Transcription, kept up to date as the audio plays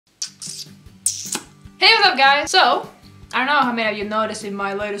Hey, what's up guys? So, I don't know how many of you noticed in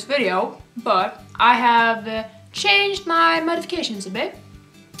my latest video, but I have changed my modifications a bit.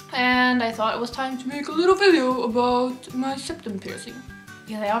 And I thought it was time to make a little video about my septum piercing.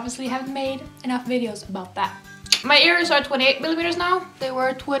 Because I obviously haven't made enough videos about that. My ears are 28mm now. They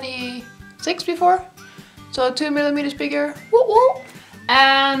were 26 before. So 2mm bigger. Woo woo!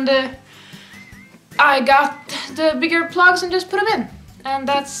 And I got the bigger plugs and just put them in. And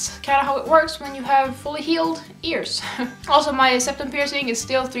that's kind of how it works when you have fully healed ears. Also, my septum piercing is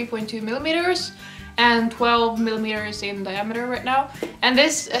still 3.2mm and 12mm in diameter right now. And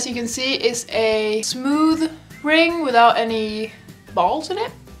this, as you can see, is a smooth ring without any balls in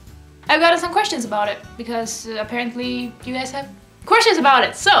it. I've gotten some questions about it because apparently you guys have questions about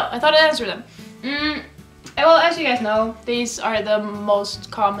it, so I thought I'd answer them. Well, as you guys know, these are the most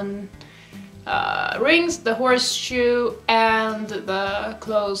common rings, the horseshoe and the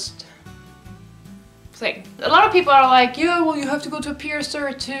closed thing. A lot of people are like, yeah, well, you have to go to a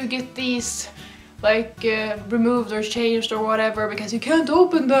piercer to get these like removed or changed or whatever because you can't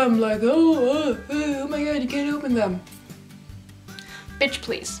open them. Like, oh my god, you can't open them. Bitch,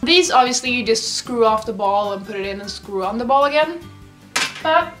 please. These, obviously, you just screw off the ball and put it in and screw on the ball again.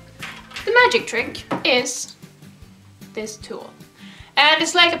 But the magic trick is this tool. And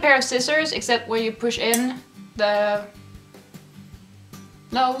it's like a pair of scissors, except where you push in, the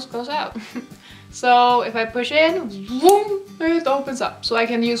nose goes out. So if I push in, boom, it opens up. So I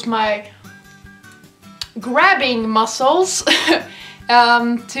can use my grabbing muscles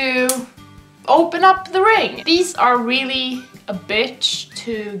to open up the ring. These are really a bitch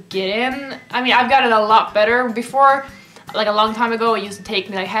to get in. I mean, I've gotten a lot better. Before, like a long time ago, it used to take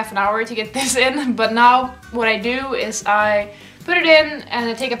me like half an hour to get this in. But now what I do is I put it in and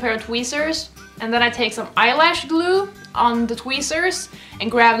I take a pair of tweezers and then I take some eyelash glue on the tweezers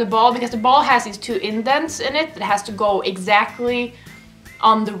and grab the ball, because the ball has these two indents in it that has to go exactly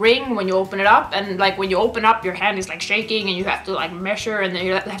on the ring when you open it up. And like when you open up, your hand is like shaking and you have to like measure, and then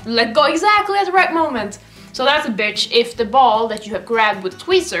you have to let go exactly at the right moment. So that's a bitch if the ball that you have grabbed with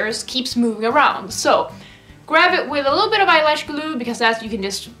tweezers keeps moving around. So grab it with a little bit of eyelash glue, because that's, you can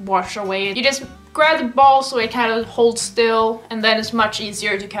just wash away. You just grab the ball so it kind of holds still, and then it's much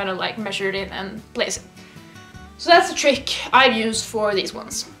easier to kind of like measure it in and place it. So that's the trick I've used for these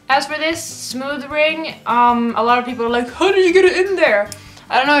ones. As for this smooth ring, a lot of people are like, how do you get it in there?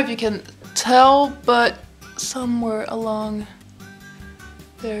 I don't know if you can tell, but somewhere along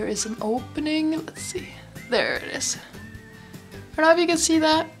there is an opening. Let's see. There it is. I don't know if you can see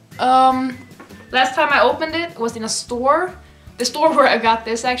that. Last time I opened it was in a store. The store where I got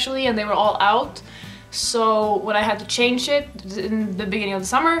this actually, and they were all out. So when I had to change it in the beginning of the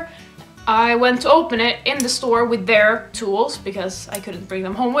summer, I went to open it in the store with their tools because I couldn't bring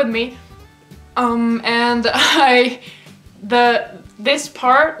them home with me. And this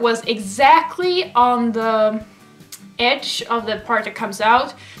part was exactly on the edge of the part that comes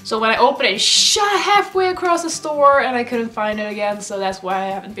out. So when I opened it, it shot halfway across the store and I couldn't find it again, so that's why I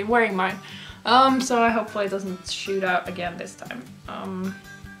haven't been wearing mine. So I hopefully it doesn't shoot out again this time.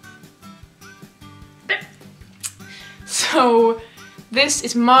 So this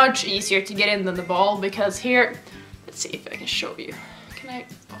is much easier to get in than the ball, because here, let's see if I can show you. Can I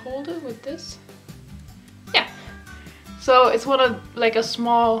hold it with this? Yeah. So it's like a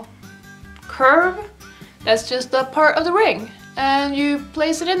small curve that's just a part of the ring, and you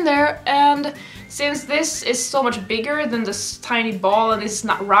place it in there. And since this is so much bigger than this tiny ball and this is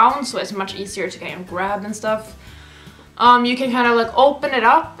not round, so it's much easier to kind of grab and stuff, you can kind of like open it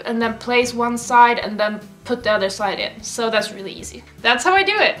up and then place one side and then put the other side in. So that's really easy. That's how I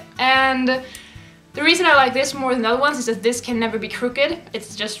do it. And the reason I like this more than the other ones is that this can never be crooked.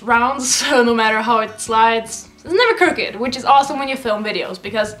 It's just round, so no matter how it slides, it's never crooked, which is awesome when you film videos,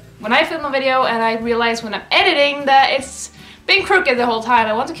 because when I film a video and I realize when I'm editing that it's been crooked the whole time,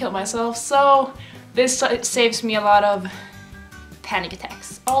 I want to kill myself. So this saves me a lot of panic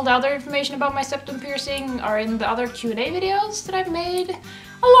attacks. All the other information about my septum piercing are in the other Q&A videos that I've made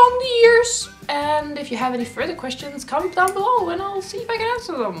along the years. And if you have any further questions, comment down below and I'll see if I can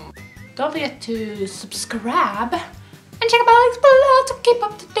answer them. Don't forget to subscribe and check out my links below to keep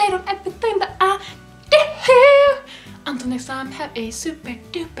up to date on everything that I do. Until next time, have a super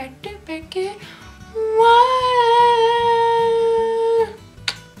duper duper good one.